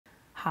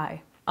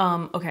Hi.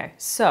 Okay,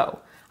 so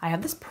I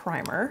have this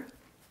primer.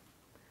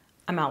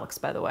 I'm Alex,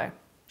 by the way,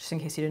 just in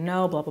case you didn't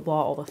know, blah, blah,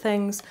 blah, all the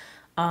things.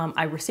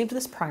 I received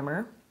this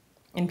primer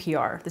in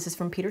PR. This is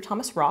from Peter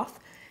Thomas Roth.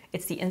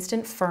 It's the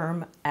Instant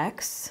Firm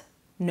X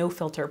No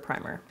Filter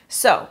Primer.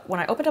 So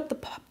when I opened up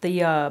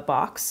the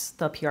box,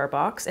 the PR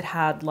box, it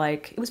had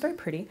like, it was very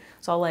pretty.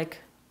 It's all like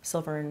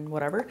silver and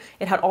whatever.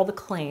 It had all the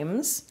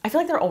claims. I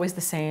feel like they're always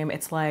the same.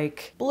 It's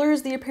like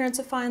blurs the appearance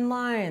of fine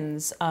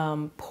lines,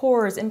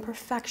 pores,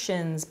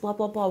 imperfections, blah,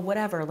 blah, blah,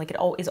 whatever. Like it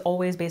is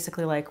always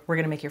basically like, we're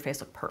gonna make your face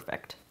look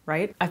perfect,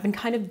 right? I've been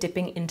kind of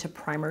dipping into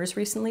primers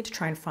recently to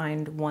try and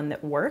find one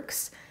that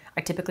works.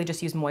 I typically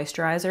just use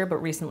moisturizer,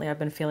 but recently I've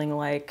been feeling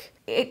like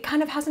it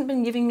kind of hasn't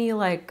been giving me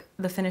like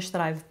the finish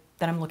that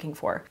I'm looking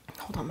for.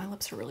 Hold on, my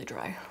lips are really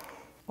dry.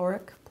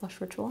 Auric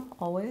Blush Ritual,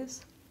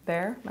 always.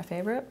 Bare, my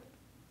favorite.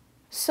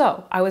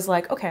 So I was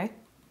like, okay,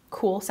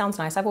 cool, sounds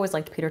nice. I've always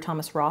liked Peter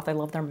Thomas Roth. I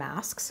love their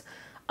masks.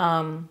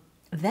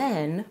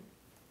 Then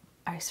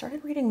I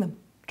started reading the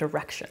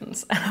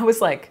directions and I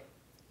was like,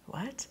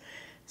 what?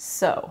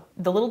 So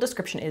the little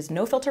description is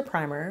no filter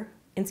primer,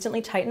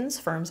 instantly tightens,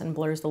 firms, and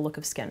blurs the look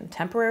of skin,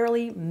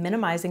 temporarily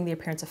minimizing the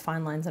appearance of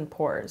fine lines and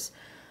pores.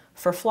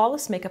 For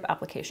flawless makeup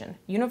application,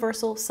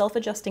 universal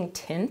self-adjusting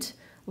tint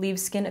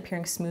leaves skin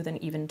appearing smooth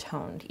and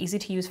even-toned, easy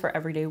to use for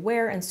everyday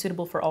wear and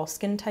suitable for all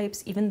skin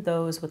types, even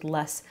those with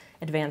less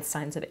advanced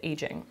signs of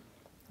aging.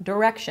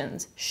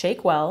 Directions: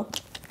 shake well.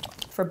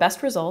 For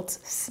best results,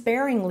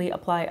 sparingly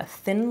apply a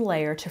thin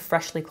layer to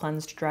freshly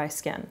cleansed dry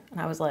skin. And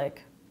I was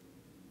like,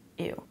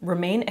 ew.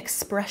 Remain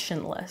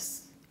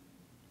expressionless.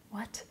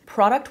 What?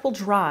 Product will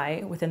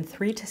dry within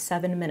 3 to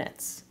 7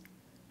 minutes.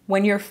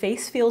 When your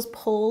face feels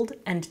pulled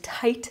and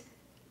tight,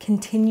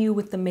 continue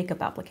with the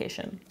makeup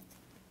application.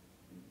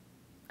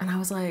 And I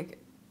was like,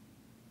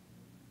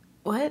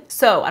 what?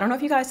 So I don't know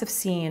if you guys have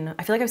seen,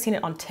 I feel like I've seen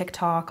it on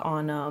TikTok,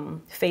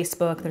 on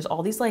Facebook. There's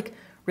all these like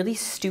really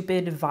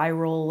stupid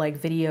viral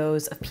like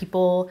videos of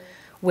people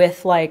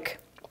with like,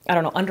 I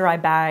don't know, under eye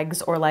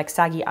bags or like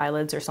saggy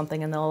eyelids or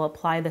something, and they'll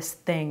apply this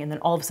thing and then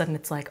all of a sudden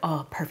it's like,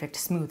 oh, perfect,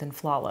 smooth and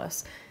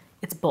flawless.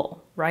 It's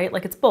bull, right?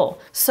 Like it's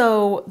bull.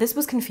 So this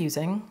was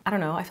confusing. I don't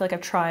know, I feel like I've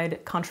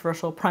tried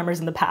controversial primers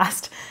in the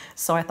past,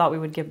 so I thought we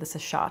would give this a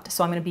shot.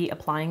 So I'm gonna be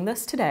applying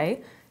this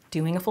today,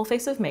 doing a full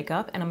face of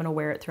makeup, and I'm gonna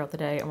wear it throughout the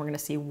day and we're gonna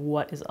see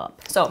what is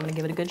up. So I'm gonna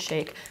give it a good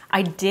shake.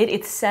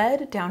 It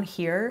said down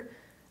here,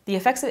 the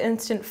effects of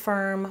Instant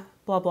Firm,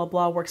 blah, blah,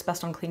 blah, works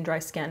best on clean, dry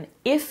skin.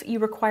 If you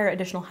require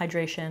additional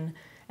hydration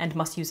and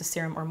must use a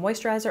serum or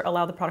moisturizer,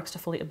 allow the products to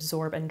fully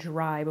absorb and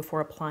dry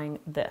before applying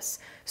this.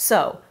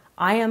 So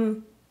I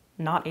am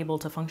not able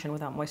to function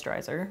without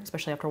moisturizer,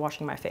 especially after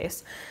washing my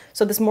face.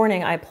 So this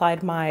morning I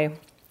applied my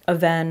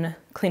Aven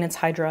Clean &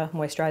 Hydra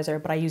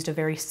moisturizer, but I used a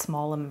very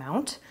small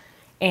amount,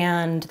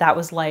 and that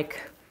was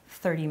like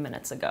 30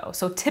 minutes ago.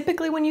 So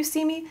typically when you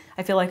see me,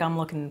 I feel like I'm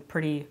looking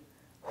pretty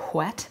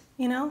wet,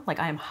 you know, like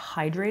I am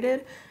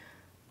hydrated.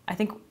 I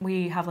think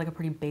we have like a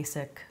pretty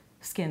basic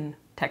skin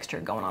texture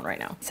going on right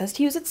now. It says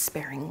to use it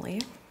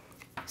sparingly.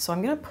 So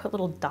I'm gonna put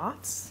little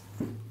dots,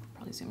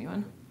 probably zoom you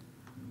in.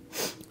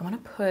 I'm gonna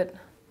put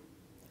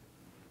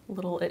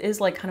little, it is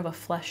like kind of a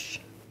flesh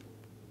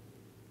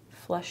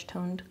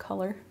toned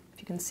color, if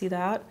you can see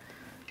that.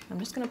 I'm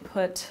just gonna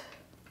put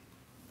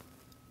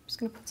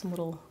some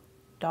little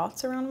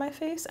dots around my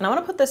face, and I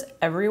wanna put this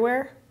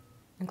everywhere,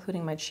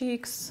 including my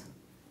cheeks.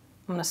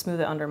 I'm gonna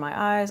smooth it under my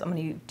eyes. I'm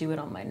gonna do it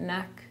on my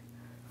neck.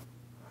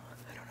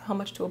 I don't know how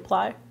much to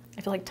apply.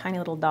 I feel like tiny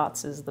little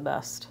dots is the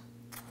best.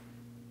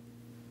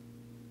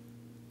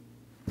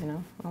 You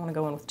know, I don't wanna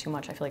go in with too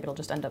much. I feel like it'll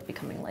just end up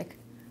becoming like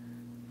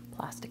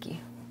plasticky.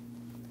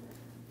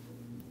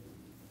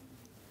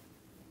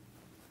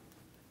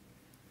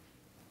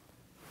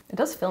 It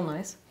does feel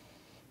nice.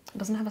 It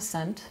doesn't have a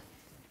scent.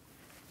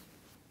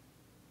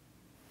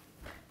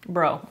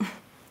 Bro,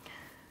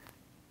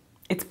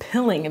 it's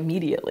pilling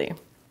immediately.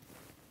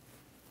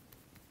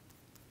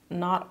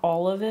 Not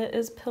all of it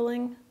is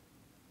pilling,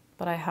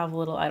 but I have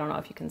little, I don't know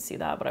if you can see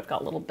that, but I've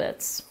got little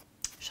bits.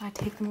 Should I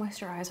take the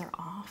moisturizer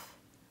off?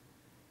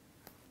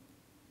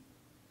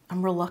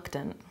 I'm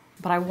reluctant,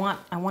 but I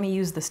want to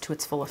use this to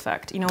its full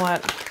effect. You know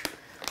what?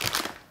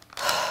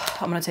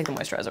 I'm gonna take the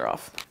moisturizer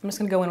off. I'm just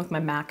gonna go in with my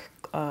MAC,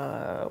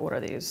 what are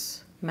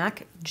these?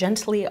 MAC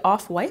Gently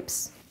Off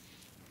Wipes.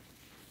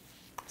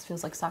 This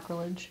feels like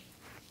sacrilege.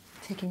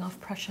 Taking off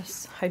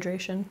precious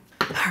hydration.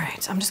 All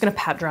right, I'm just gonna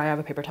pat dry. I have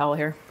a paper towel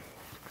here.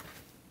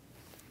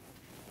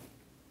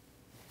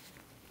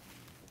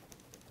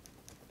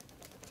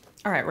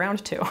 All right,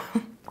 round two.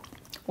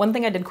 One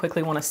thing I did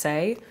quickly wanna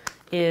say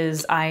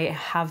is I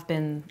have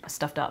been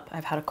stuffed up.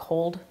 I've had a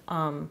cold,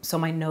 so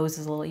my nose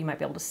is a little, you might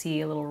be able to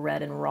see, a little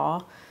red and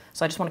raw.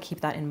 So I just wanna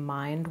keep that in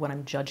mind when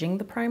I'm judging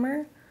the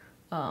primer,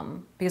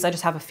 because I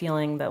just have a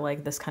feeling that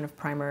like this kind of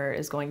primer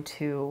is going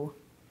to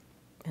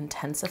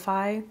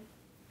intensify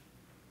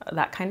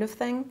that kind of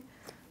thing.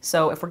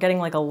 So if we're getting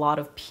like a lot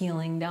of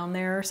peeling down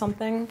there or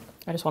something,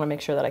 I just wanna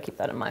make sure that I keep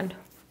that in mind.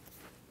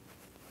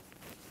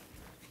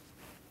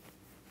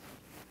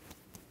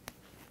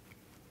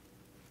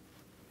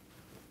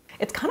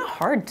 It's kind of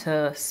hard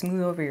to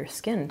smooth over your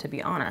skin, to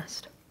be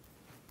honest.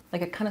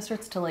 Like it kind of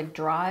starts to like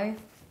dry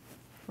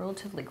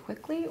relatively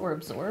quickly or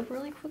absorb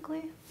really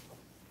quickly.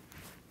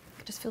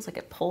 It just feels like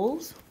it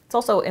pulls. It's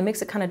also, it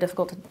makes it kind of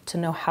difficult to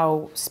know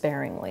how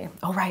sparingly.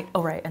 Oh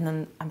right, and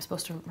then I'm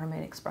supposed to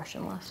remain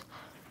expressionless.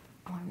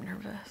 Oh, I'm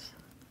nervous.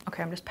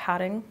 Okay, I'm just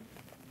patting.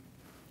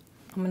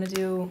 I'm gonna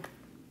do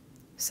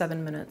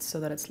 7 minutes so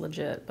that it's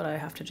legit, but I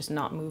have to just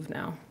not move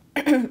now.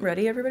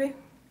 Ready, everybody?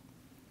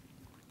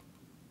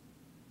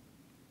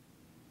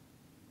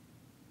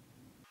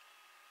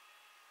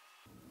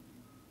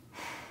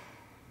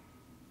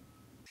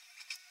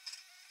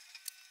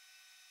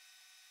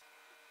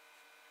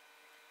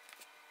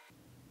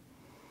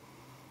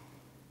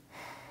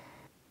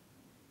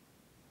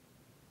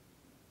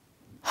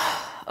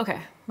 Okay,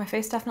 my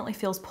face definitely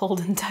feels pulled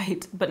and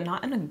tight, but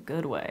not in a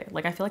good way.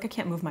 Like I feel like I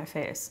can't move my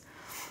face.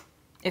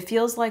 It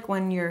feels like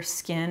when your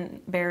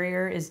skin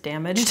barrier is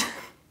damaged.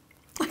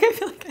 Like I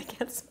feel like I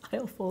can't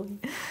smile fully.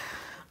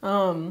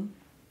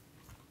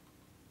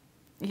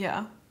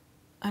 Yeah,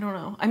 I don't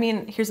know. I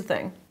mean, here's the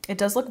thing. It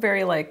does look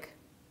very like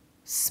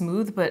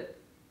smooth, but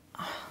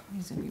I'm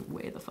gonna be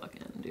way the fuck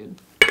in,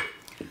 dude.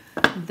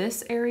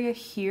 This area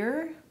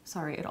here,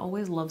 sorry, it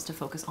always loves to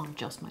focus on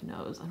just my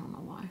nose. I don't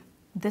know why.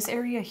 This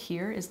area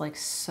here is like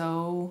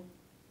so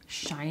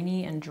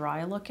shiny and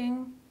dry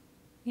looking,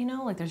 you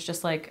know, like there's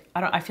just like,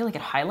 I feel like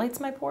it highlights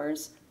my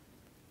pores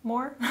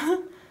more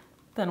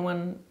than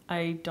when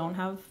I don't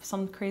have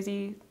some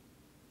crazy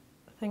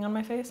thing on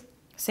my face.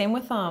 Same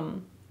with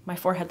my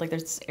forehead. Like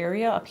there's this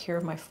area up here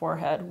of my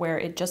forehead where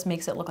it just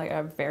makes it look like I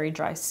have very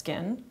dry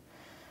skin.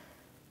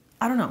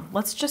 I don't know.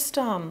 Let's just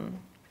try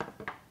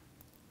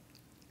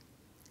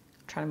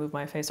to move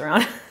my face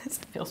around. It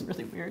feels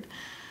really weird.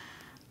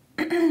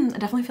 I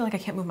definitely feel like I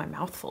can't move my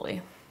mouth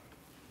fully.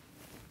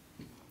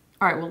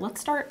 All right, well, let's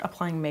start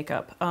applying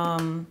makeup.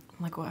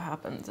 Like what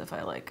happens if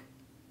I like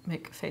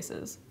make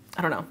faces?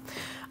 I don't know.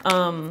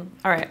 All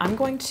right, I'm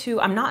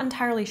not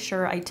entirely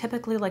sure. I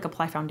typically like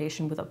apply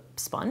foundation with a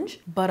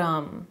sponge, but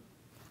I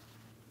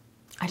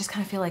just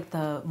kind of feel like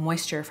the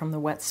moisture from the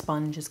wet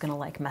sponge is gonna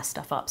like mess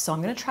stuff up. So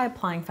I'm gonna try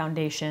applying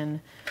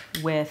foundation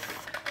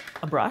with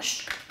a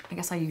brush. I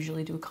guess I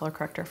usually do a color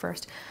corrector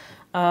first.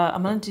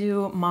 I'm gonna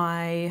do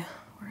my,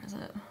 where is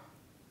it?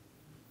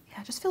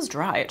 Yeah, it just feels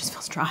dry. It just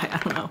feels dry. I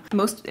don't know.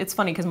 It's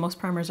funny because most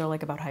primers are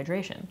like about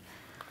hydration.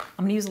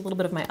 I'm gonna use a little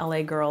bit of my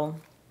LA Girl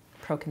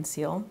Pro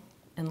Conceal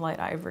in light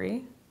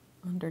ivory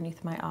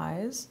underneath my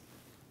eyes.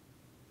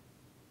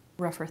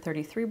 Rougher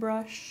 33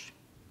 brush.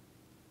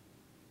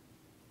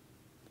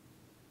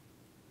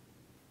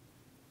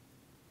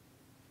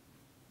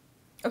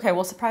 Okay,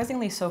 well,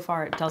 surprisingly so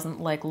far it doesn't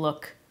like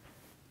look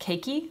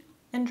cakey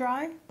and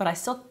dry, but I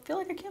still feel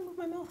like I can't move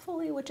my mouth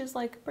fully, which is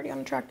like pretty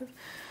unattractive.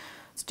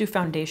 Let's do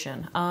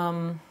foundation.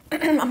 I'm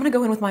gonna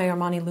go in with my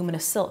Armani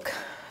Luminous Silk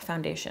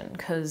foundation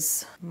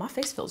because my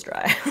face feels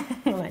dry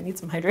and I need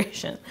some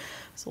hydration.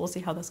 So we'll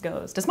see how this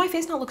goes. Does my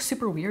face not look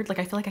super weird? Like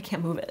I feel like I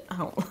can't move it. I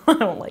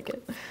don't like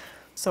it.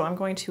 So I'm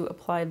going to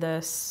apply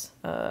this.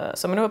 So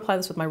I'm gonna apply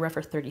this with my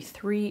Rougher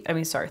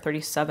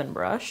 37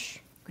 brush,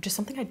 which is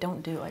something I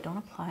don't do. I don't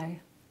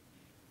apply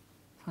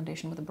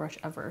foundation with a brush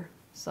ever.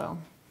 So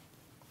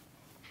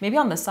maybe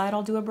on this side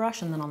I'll do a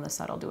brush and then on this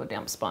side I'll do a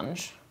damp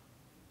sponge.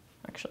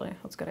 Actually,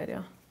 that's a good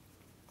idea.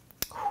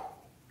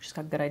 She's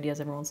got good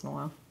ideas every once in a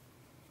while.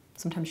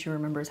 Sometimes she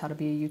remembers how to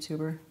be a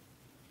YouTuber.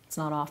 It's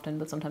not often,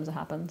 but sometimes it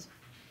happens.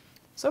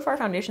 So far,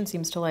 foundation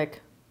seems to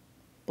like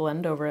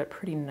blend over it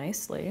pretty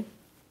nicely.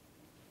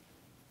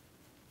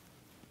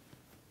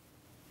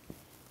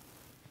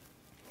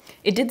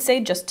 It did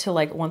say just to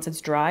like, once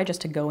it's dry, just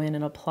to go in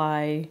and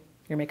apply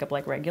your makeup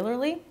like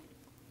regularly.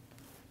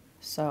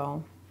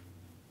 So,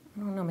 I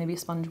don't know, maybe a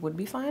sponge would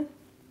be fine.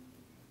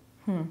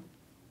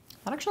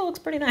 That actually looks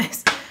pretty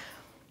nice.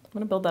 I'm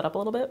gonna build that up a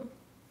little bit.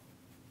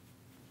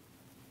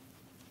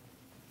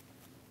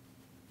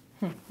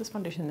 This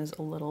foundation is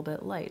a little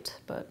bit light,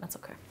 but that's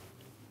okay.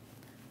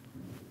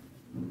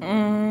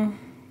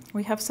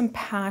 We have some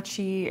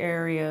patchy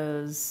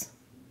areas,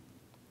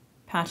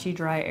 patchy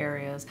dry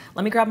areas.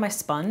 Let me grab my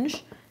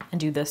sponge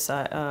and do this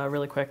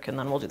really quick, and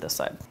then we'll do this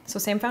side. So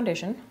same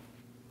foundation,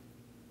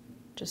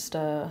 just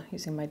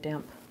using my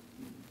damp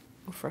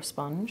for a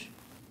sponge.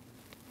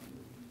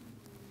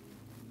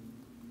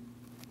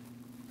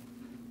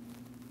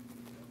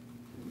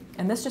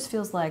 And this just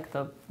feels like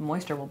the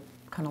moisture will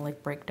kind of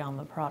like break down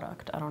the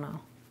product. I don't know.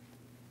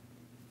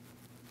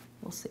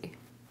 We'll see. It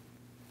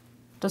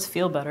does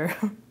feel better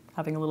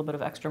having a little bit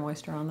of extra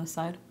moisture on this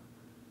side.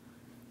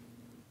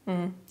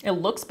 It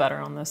looks better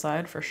on this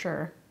side for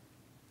sure.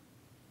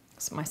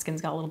 So my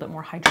skin's got a little bit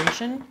more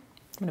hydration. I'm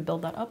gonna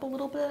build that up a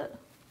little bit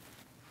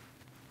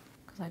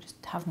because I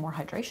just have more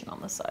hydration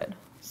on this side.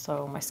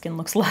 So my skin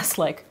looks less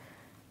like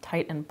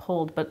tight and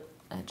pulled, but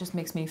it just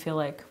makes me feel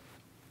like,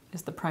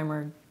 is the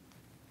primer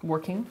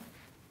working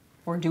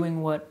or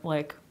doing what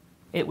like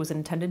it was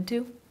intended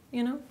to,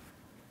 you know?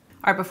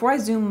 All right, before I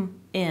zoom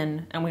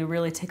in and we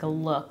really take a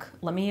look,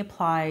 let me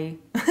apply,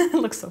 it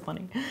looks so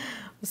funny.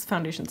 This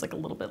foundation's like a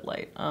little bit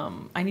light.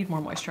 I need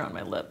more moisture on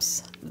my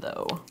lips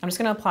though. I'm just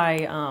gonna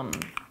apply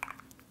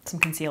some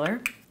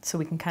concealer so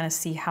we can kind of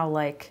see how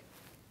like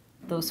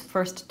those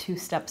first two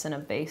steps in a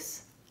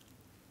base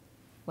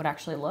would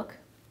actually look.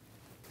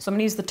 So I'm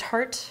gonna use the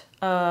Tarte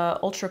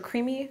Ultra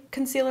Creamy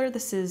Concealer.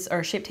 This is,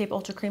 or Shape Tape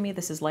Ultra Creamy.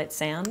 This is Light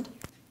Sand.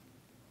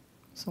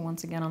 So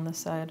once again on this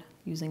side,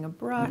 using a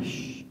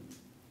brush.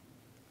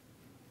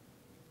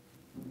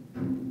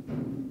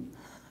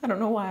 I don't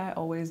know why I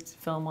always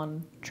film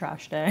on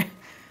trash day.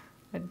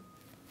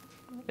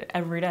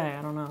 Every day,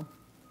 I don't know.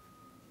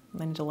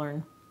 I need to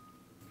learn.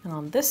 And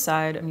on this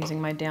side, I'm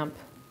using my damp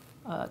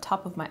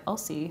top of my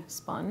Elsie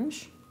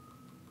sponge.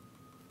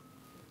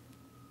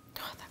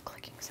 Oh, that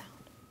clicking sound.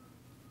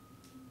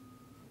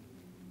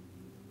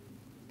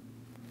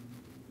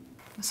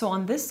 So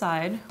on this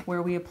side,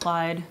 where we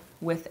applied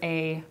with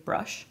a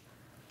brush,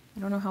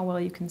 I don't know how well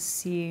you can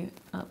see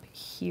up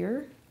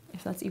here,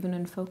 if that's even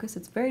in focus.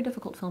 It's very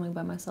difficult filming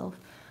by myself.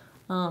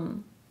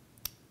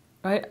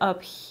 Right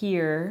up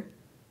here,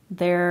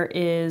 there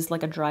is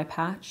like a dry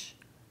patch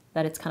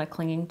that it's kind of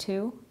clinging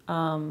to.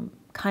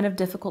 Kind of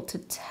difficult to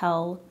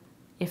tell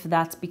if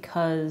that's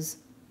because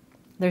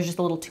there's just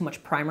a little too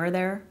much primer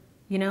there,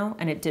 you know,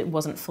 and it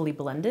wasn't fully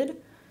blended.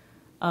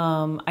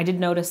 I did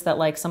notice that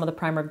like some of the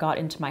primer got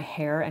into my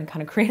hair and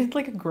kind of created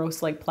like a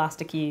gross like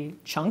plasticky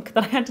chunk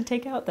that I had to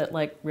take out that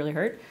like really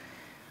hurt.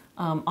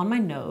 On my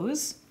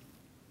nose,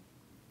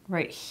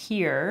 right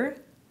here,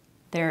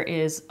 there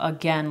is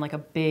again like a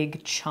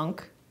big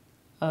chunk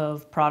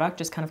of product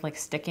just kind of like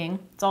sticking.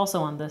 It's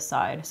also on this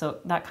side, so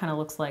that kind of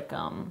looks like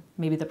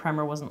maybe the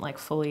primer wasn't like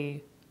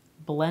fully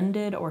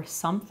blended or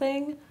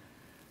something.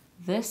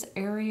 This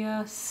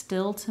area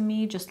still to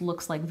me just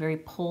looks like very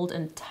pulled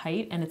and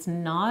tight, and it's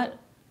not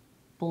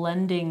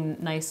blending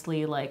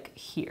nicely like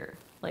here,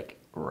 like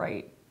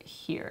right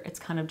here. It's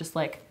kind of just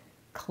like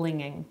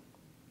clinging.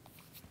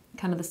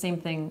 Kind of the same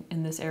thing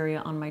in this area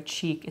on my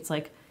cheek. It's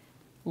like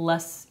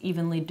less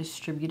evenly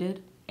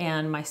distributed,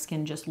 and my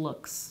skin just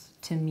looks,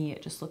 to me,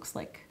 it just looks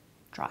like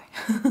dry.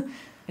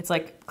 It's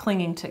like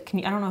clinging to,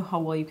 I don't know how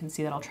well you can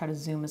see that. I'll try to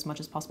zoom as much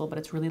as possible, but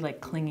it's really like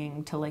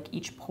clinging to like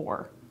each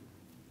pore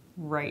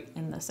right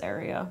in this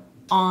area.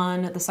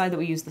 On the side that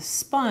we use the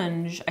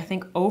sponge, I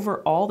think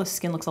overall the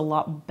skin looks a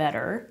lot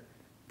better.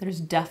 There's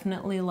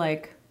definitely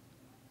like,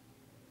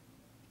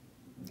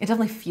 it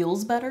definitely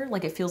feels better.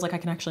 Like it feels like I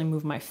can actually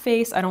move my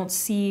face. I don't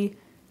see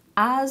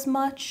as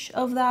much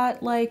of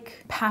that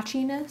like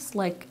patchiness,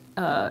 like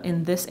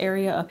in this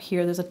area up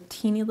here, there's a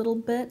teeny little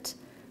bit,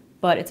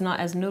 but it's not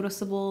as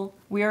noticeable.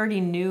 We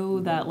already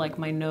knew that like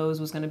my nose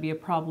was gonna be a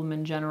problem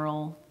in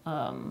general.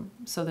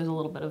 So there's a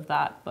little bit of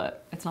that,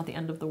 but it's not the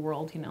end of the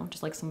world, you know,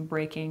 just like some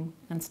breaking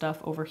and stuff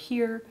over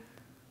here.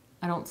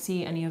 I don't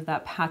see any of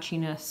that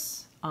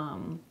patchiness.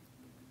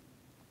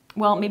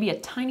 Well, maybe a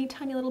tiny,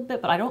 tiny little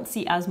bit, but I don't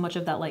see as much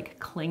of that like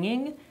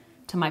clinging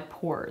to my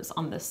pores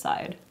on this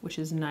side, which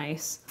is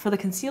nice. For the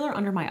concealer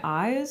under my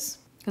eyes,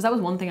 because that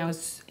was one thing I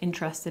was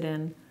interested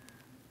in,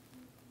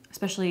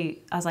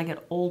 especially as I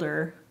get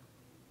older,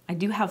 I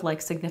do have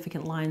like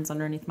significant lines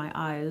underneath my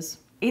eyes.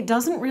 It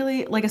doesn't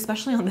really, like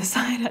especially on this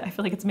side, I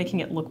feel like it's making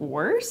it look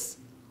worse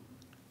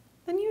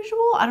than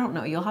usual. I don't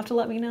know, you'll have to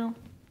let me know.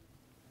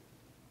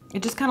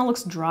 It just kind of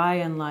looks dry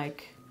and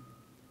like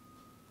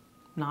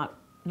not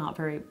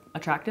very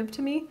attractive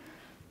to me.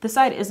 This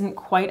side isn't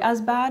quite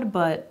as bad,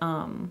 but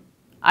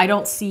I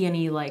don't see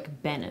any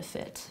like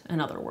benefit, in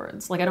other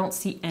words. Like I don't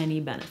see any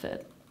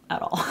benefit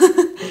at all.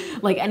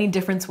 Like any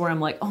difference where I'm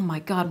like, oh my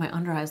God, my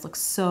under eyes look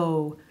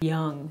so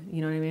young.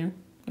 You know what I mean?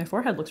 My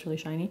forehead looks really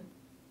shiny.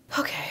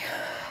 Okay,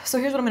 so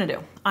here's what I'm gonna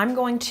do. I'm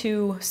going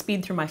to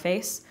speed through my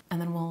face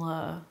and then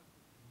we'll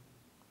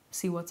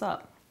see what's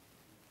up.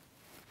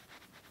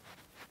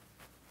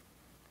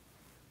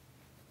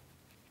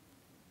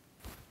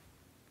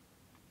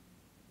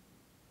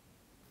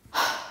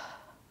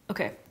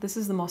 Okay, this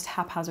is the most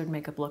haphazard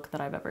makeup look that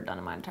I've ever done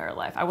in my entire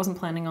life. I wasn't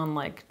planning on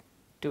like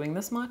doing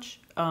this much,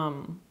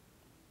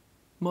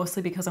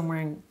 mostly because I'm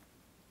wearing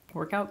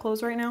workout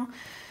clothes right now,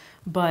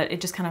 but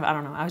it just kind of, I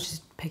don't know, I was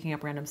just picking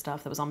up random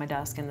stuff that was on my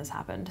desk and this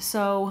happened.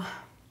 So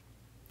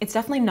it's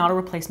definitely not a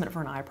replacement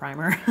for an eye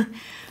primer,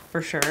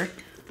 for sure.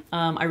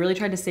 I really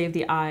tried to save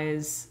the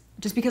eyes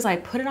just because I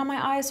put it on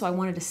my eyes, so I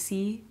wanted to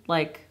see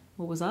like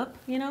what was up,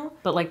 you know?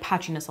 But like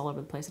patchiness all over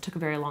the place. It took a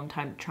very long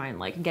time to try and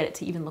like get it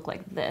to even look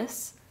like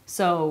this.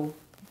 So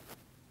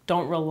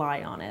don't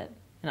rely on it,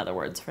 in other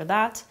words, for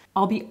that.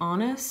 I'll be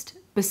honest,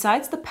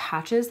 besides the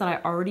patches that I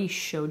already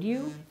showed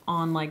you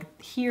on like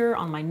here,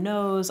 on my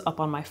nose, up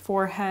on my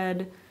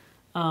forehead,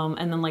 and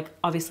then like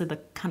obviously the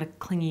kind of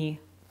clingy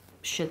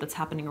shit that's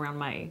happening around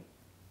my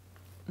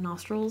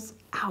nostrils.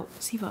 Ow,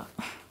 Siva.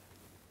 I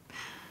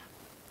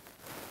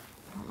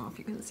don't know if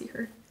you can see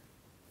her.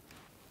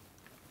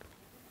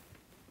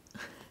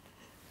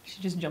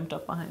 She just jumped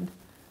up behind.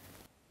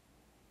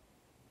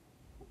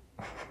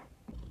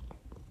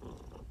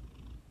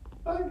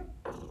 Hi.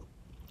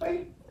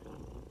 Hi.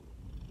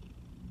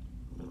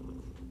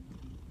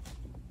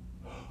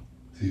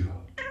 Siva.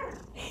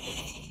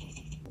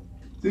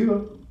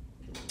 Viva.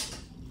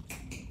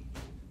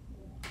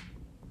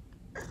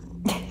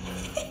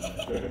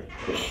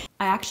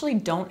 I actually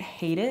don't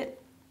hate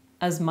it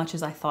as much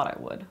as I thought I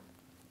would,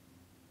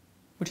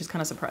 which is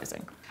kind of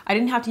surprising. I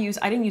didn't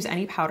use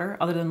any powder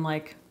other than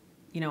like,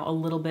 you know, a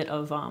little bit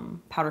of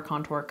powder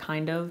contour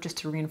kind of just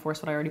to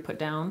reinforce what I already put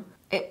down.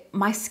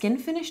 My skin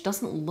finish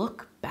doesn't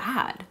look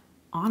bad,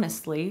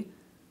 honestly.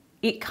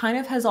 It's kind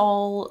of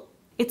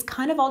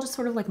all just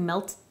sort of like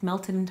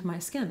melted into my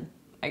skin,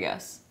 I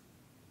guess.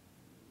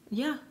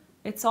 Yeah,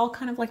 it's all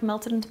kind of like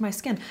melted into my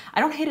skin. I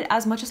don't hate it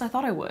as much as I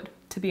thought I would,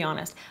 to be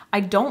honest.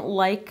 I don't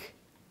like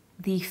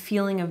the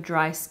feeling of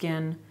dry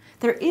skin.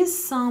 There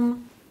is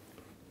some,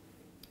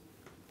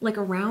 like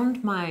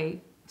around my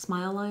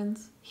smile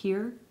lines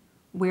here,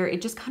 where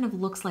it just kind of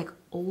looks like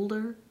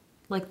older,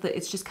 like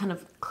it's just kind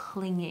of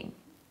clinging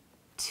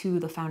to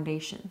the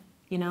foundation,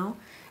 you know?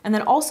 And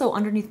then also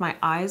underneath my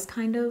eyes,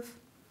 kind of,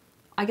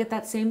 I get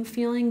that same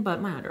feeling,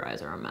 but my under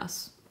eyes are a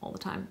mess all the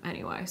time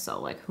anyway,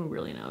 so like who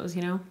really knows,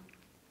 you know?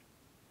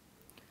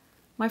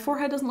 My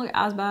forehead doesn't look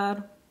as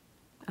bad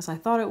as I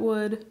thought it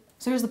would.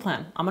 So here's the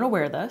plan. I'm gonna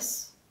wear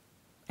this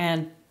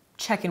and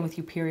check in with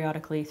you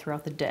periodically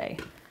throughout the day.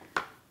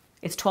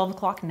 It's 12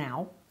 o'clock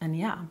now, and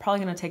yeah, I'm probably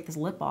gonna take this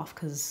lip off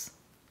because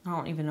I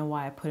don't even know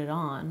why I put it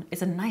on.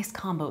 It's a nice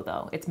combo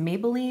though. It's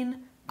Maybelline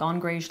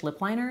Gone Greige lip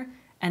liner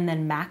and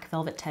then MAC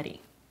Velvet Teddy.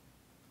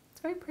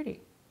 It's very pretty,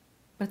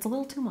 but it's a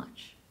little too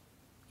much,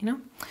 you know?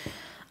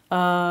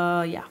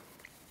 Yeah.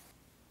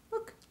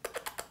 Look,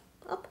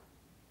 up.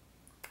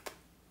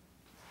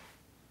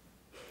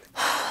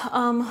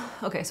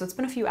 Okay, so it's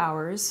been a few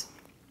hours.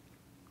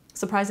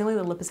 Surprisingly,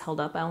 the lip is held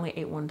up. I only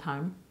ate one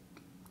time.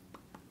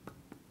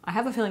 I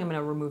have a feeling I'm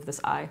gonna remove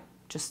this eye,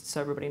 just so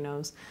everybody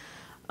knows.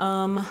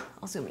 I'll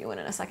zoom you in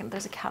a second.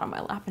 There's a cat on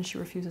my lap and she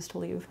refuses to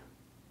leave.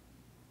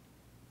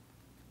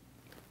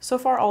 So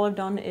far, all I've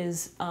done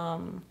is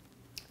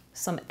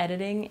some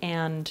editing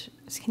and,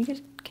 can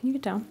you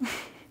get down?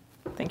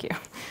 Thank you.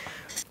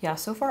 Yeah,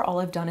 so far all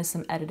I've done is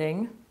some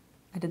editing.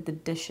 I did the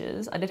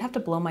dishes. I did have to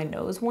blow my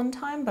nose one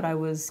time, but I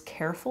was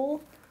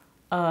careful.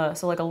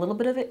 So like a little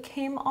bit of it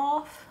came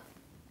off.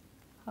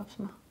 I have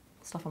some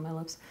stuff on my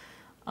lips.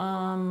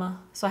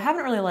 So I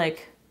haven't really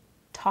like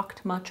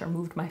talked much or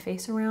moved my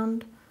face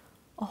around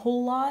a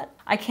whole lot.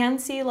 I can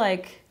see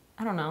like,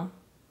 I don't know,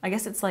 I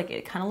guess it's like,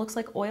 it kind of looks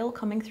like oil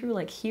coming through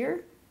like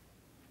here.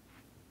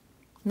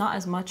 Not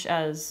as much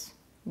as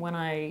when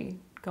I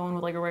go in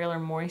with like a regular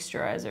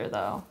moisturizer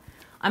though.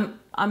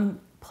 I'm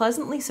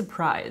pleasantly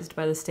surprised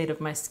by the state of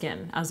my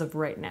skin as of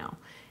right now.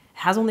 It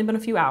has only been a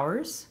few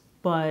hours,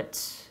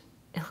 but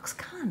it looks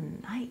kind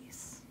of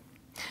nice.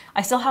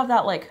 I still have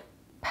that like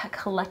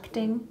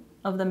collecting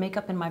of the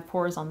makeup in my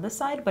pores on this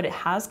side, but it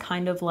has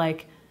kind of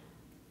like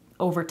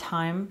over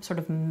time sort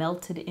of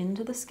melted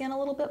into the skin a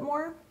little bit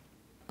more.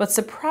 But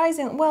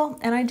surprising, well,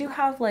 and I do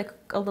have like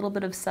a little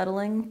bit of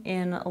settling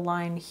in a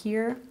line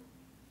here.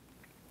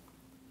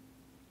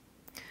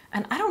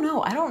 And I don't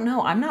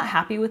know, I'm not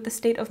happy with the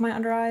state of my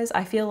under eyes.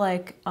 I feel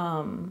like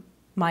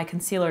my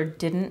concealer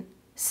didn't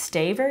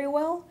stay very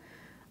well.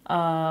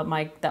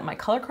 That my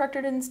color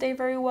corrector didn't stay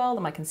very well,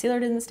 that my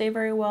concealer didn't stay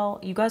very well.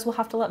 You guys will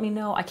have to let me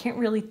know. I can't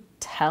really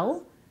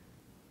tell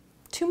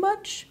too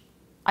much.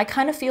 I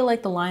kind of feel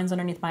like the lines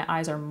underneath my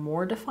eyes are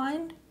more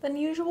defined than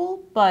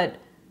usual, but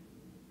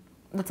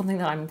that's something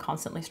that I'm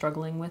constantly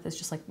struggling with, is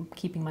just like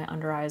keeping my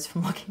under eyes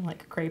from looking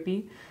like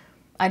crepey.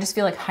 I just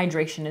feel like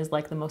hydration is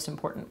like the most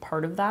important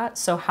part of that.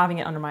 So having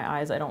it under my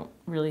eyes, I don't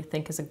really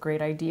think is a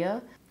great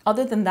idea.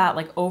 Other than that,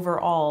 like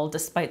overall,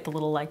 despite the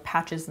little like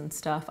patches and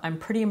stuff, I'm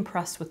pretty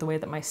impressed with the way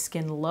that my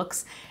skin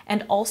looks.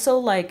 And also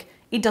like,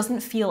 it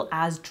doesn't feel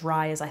as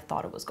dry as I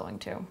thought it was going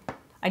to.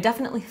 I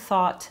definitely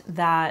thought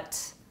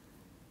that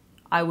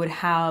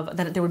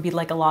that there would be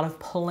like a lot of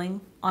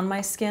pulling on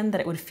my skin,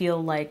 that it would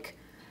feel like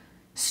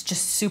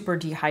just super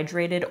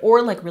dehydrated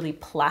or like really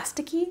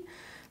plasticky.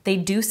 They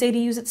do say to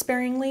use it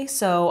sparingly,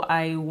 so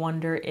I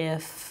wonder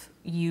if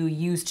you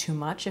use too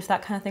much, if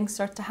that kind of thing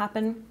starts to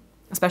happen,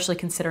 especially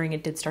considering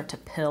it did start to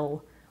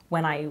pill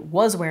when I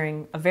was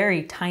wearing a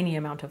very tiny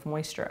amount of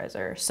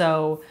moisturizer.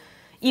 So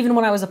even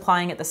when I was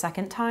applying it the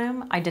second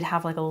time, I did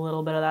have like a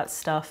little bit of that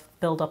stuff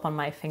build up on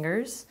my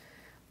fingers,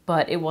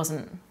 but it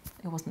wasn't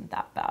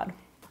that bad.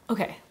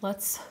 Okay,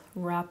 let's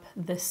wrap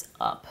this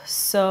up.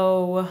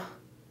 So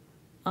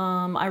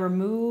I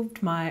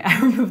removed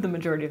the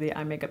majority of the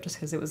eye makeup just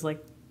because it was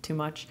like too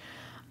much.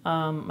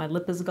 My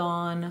lip is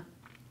gone.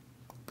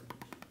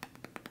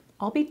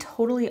 I'll be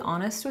totally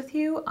honest with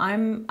you.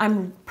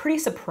 I'm pretty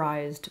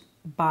surprised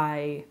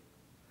by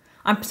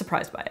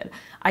it.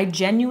 I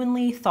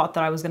genuinely thought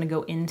that I was gonna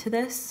go into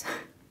this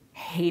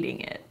hating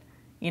it.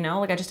 You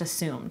know, like I just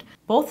assumed.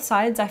 Both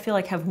sides I feel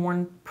like have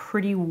worn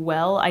pretty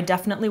well. I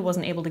definitely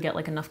wasn't able to get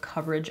like enough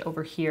coverage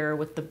over here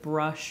with the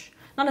brush.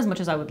 Not as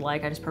much as I would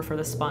like, I just prefer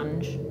the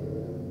sponge.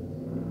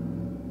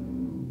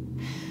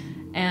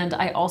 And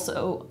I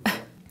also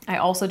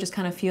just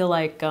kind of feel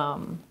like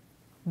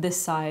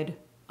this side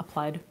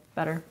applied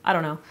better. I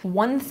don't know.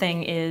 One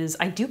thing is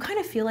I do kind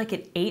of feel like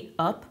it ate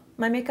up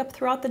my makeup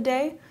throughout the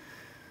day.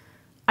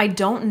 I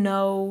don't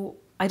know.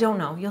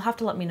 You'll have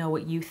to let me know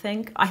what you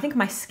think. I think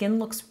my skin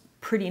looks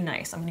pretty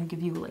nice. I'm gonna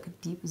give you like a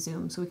deep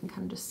zoom so we can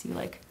kind of just see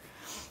like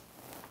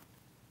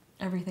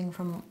everything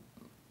from,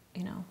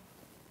 you know,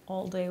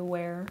 all day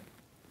wear.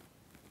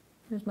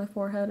 Here's my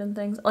forehead and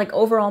things. Like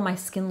overall, my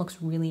skin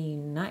looks really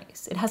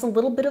nice. It has a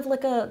little bit of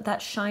like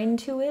that shine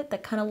to it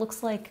that kind of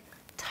looks like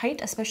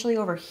tight, especially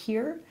over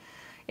here.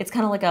 It's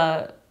kind of like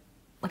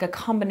a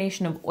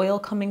combination of oil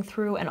coming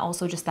through and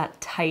also just that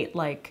tight,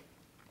 like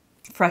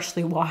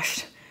freshly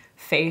washed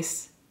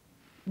face,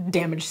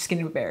 damaged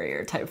skin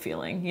barrier type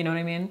feeling. You know what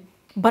I mean?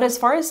 But as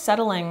far as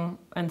settling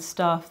and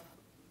stuff,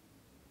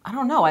 I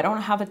don't know. I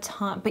don't have a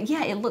ton, but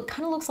yeah, it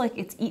kind of looks like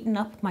it's eaten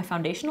up my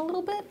foundation a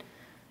little bit.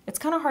 It's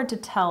kind of hard to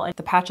tell.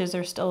 The patches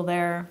are still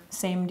there.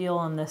 Same deal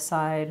on this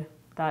side,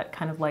 that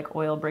kind of like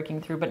oil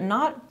breaking through, but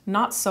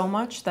not so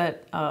much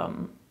that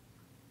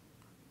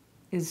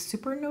is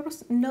super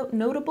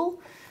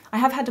notable. I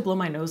have had to blow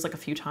my nose like a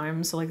few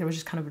times, so like there was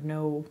just kind of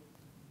no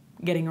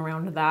getting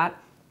around to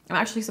that. I'm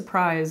actually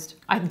surprised.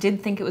 I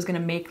did think it was gonna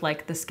make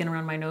like the skin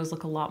around my nose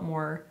look a lot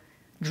more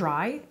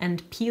dry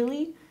and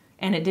peely,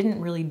 and it didn't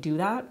really do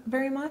that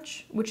very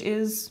much, which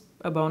is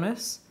a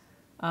bonus,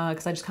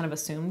 because I just kind of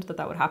assumed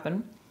that would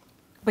happen.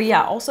 But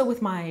yeah, also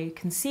with my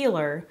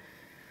concealer,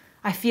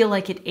 I feel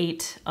like it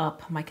ate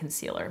up my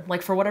concealer.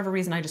 Like for whatever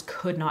reason, I just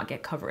could not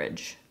get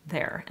coverage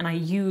there. And I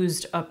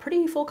used a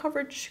pretty full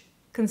coverage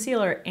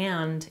concealer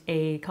and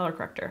a color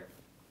corrector.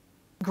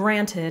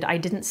 Granted, I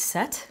didn't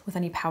set with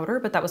any powder,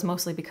 but that was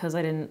mostly because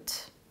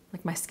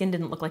my skin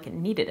didn't look like it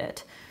needed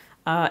it.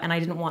 And I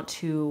didn't want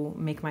to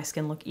make my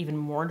skin look even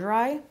more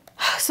dry.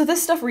 So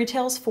this stuff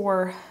retails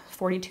for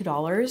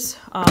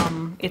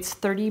 $42. It's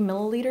 30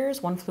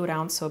 milliliters, 1 fluid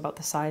ounce, so about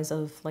the size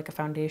of like a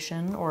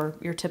foundation or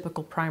your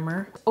typical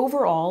primer.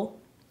 Overall,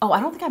 oh, I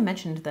don't think I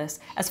mentioned this.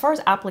 As far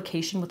as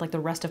application with like the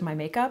rest of my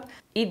makeup,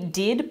 it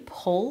did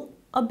pull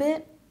a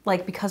bit,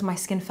 like because my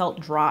skin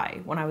felt dry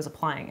when I was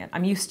applying it.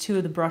 I'm used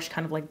to the brush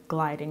kind of like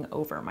gliding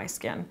over my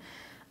skin,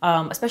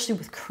 especially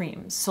with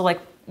creams. So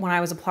like when I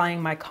was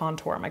applying my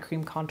contour, my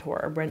cream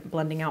contour,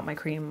 blending out my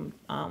cream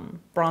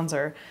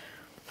bronzer,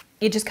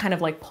 it just kind of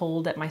like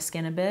pulled at my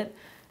skin a bit.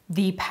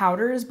 The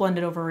powders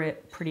blended over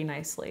it pretty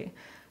nicely.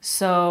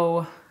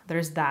 So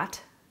there's that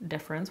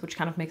difference, which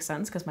kind of makes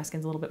sense because my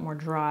skin's a little bit more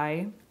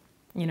dry.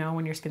 You know,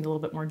 when your skin's a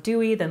little bit more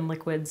dewy, then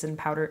liquids and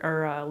powder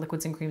or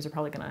liquids and creams are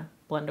probably gonna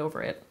blend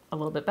over it a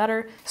little bit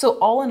better. So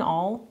all in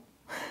all,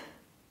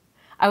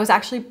 I was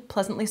actually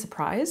pleasantly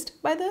surprised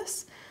by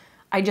this.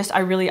 I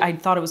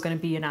thought it was going to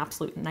be an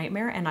absolute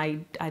nightmare, and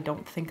I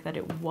don't think that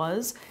it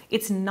was.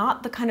 It's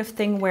not the kind of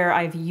thing where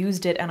I've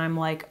used it and I'm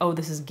like, oh,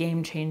 this is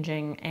game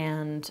changing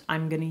and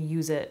I'm going to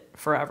use it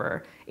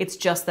forever. It's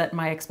just that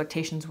my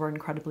expectations were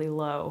incredibly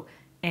low,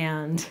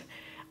 and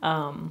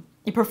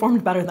it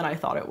performed better than I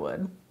thought it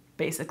would,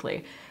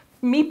 basically.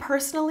 Me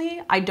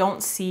personally, I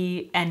don't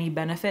see any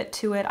benefit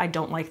to it. I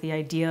don't like the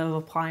idea of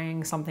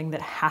applying something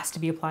that has to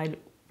be applied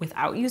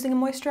without using a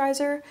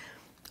moisturizer.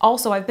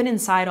 Also, I've been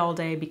inside all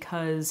day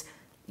because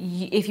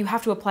if you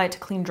have to apply it to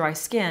clean, dry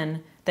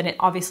skin, then it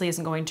obviously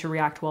isn't going to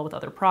react well with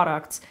other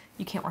products.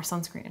 You can't wear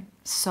sunscreen.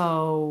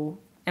 So,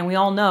 and we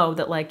all know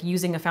that like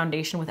using a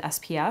foundation with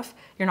SPF,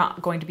 you're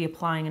not going to be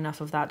applying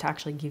enough of that to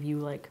actually give you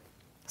like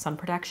sun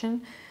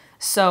protection.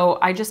 So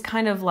I just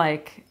kind of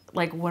like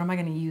what am I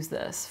gonna use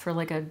this for,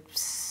 like a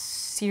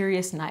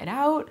serious night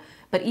out?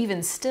 But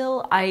even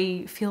still,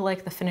 I feel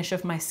like the finish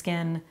of my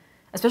skin,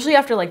 especially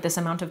after like this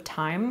amount of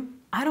time,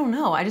 I don't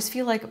know. I just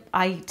feel like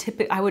I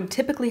would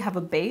typically have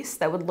a base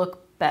that would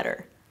look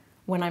better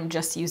when I'm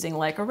just using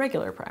like a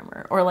regular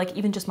primer or like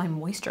even just my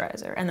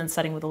moisturizer and then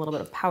setting with a little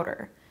bit of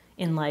powder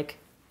in like,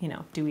 you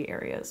know, dewy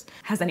areas.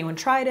 Has anyone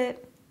tried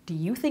it? Do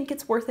you think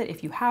it's worth it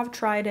if you have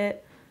tried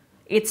it?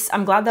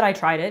 I'm glad that I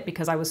tried it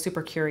because I was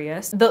super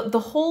curious. The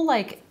whole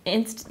like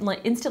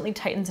instantly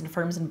tightens and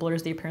firms and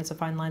blurs the appearance of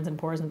fine lines and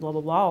pores and blah,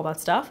 blah, blah, all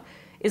that stuff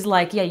is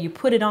like, yeah, you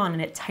put it on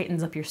and it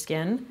tightens up your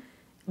skin.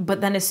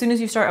 But then as soon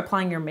as you start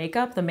applying your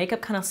makeup, the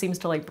makeup kind of seems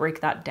to like break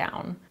that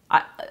down.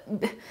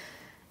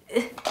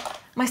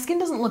 My skin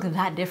doesn't look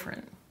that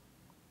different.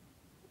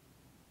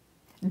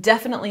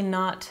 Definitely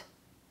not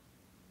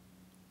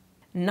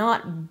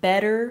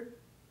better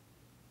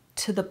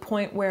to the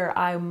point where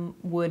I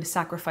would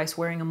sacrifice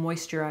wearing a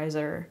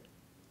moisturizer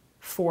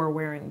for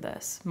wearing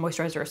this.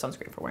 Moisturizer or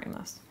sunscreen for wearing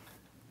this.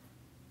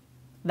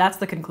 That's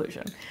the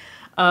conclusion.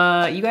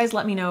 You guys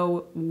let me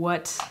know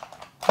what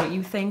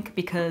you think,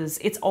 because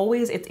it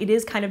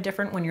is kind of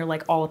different when you're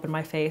like all up in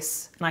my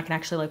face and I can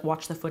actually like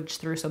watch the footage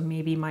through, so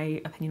maybe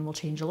my opinion will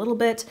change a little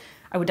bit.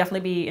 I would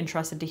definitely be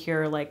interested to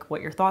hear like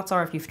what your thoughts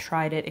are, if you've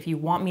tried it, if you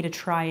want me to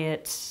try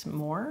it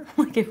more,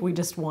 like if we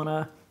just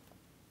wanna,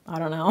 I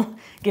don't know,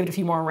 give it a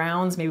few more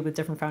rounds, maybe with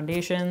different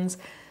foundations.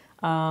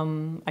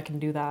 I can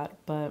do that,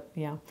 but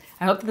yeah.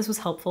 I hope that this was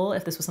helpful,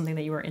 if this was something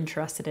that you were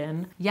interested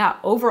in. Yeah,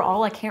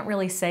 overall, I can't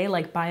really say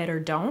like buy it or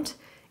don't.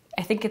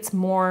 I think it's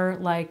more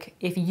like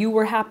if you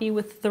were happy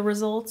with the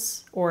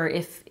results, or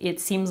if it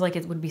seems like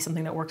it would be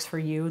something that works for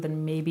you,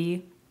 then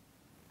maybe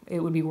it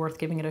would be worth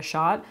giving it a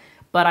shot.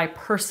 But I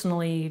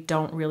personally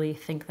don't really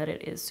think that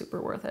it is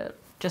super worth it,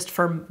 just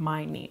for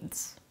my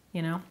needs,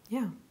 you know?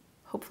 Yeah,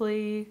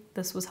 hopefully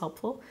this was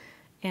helpful.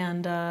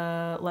 And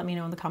let me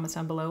know in the comments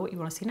down below what you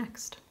want to see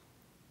next.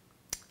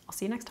 I'll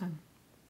see you next time.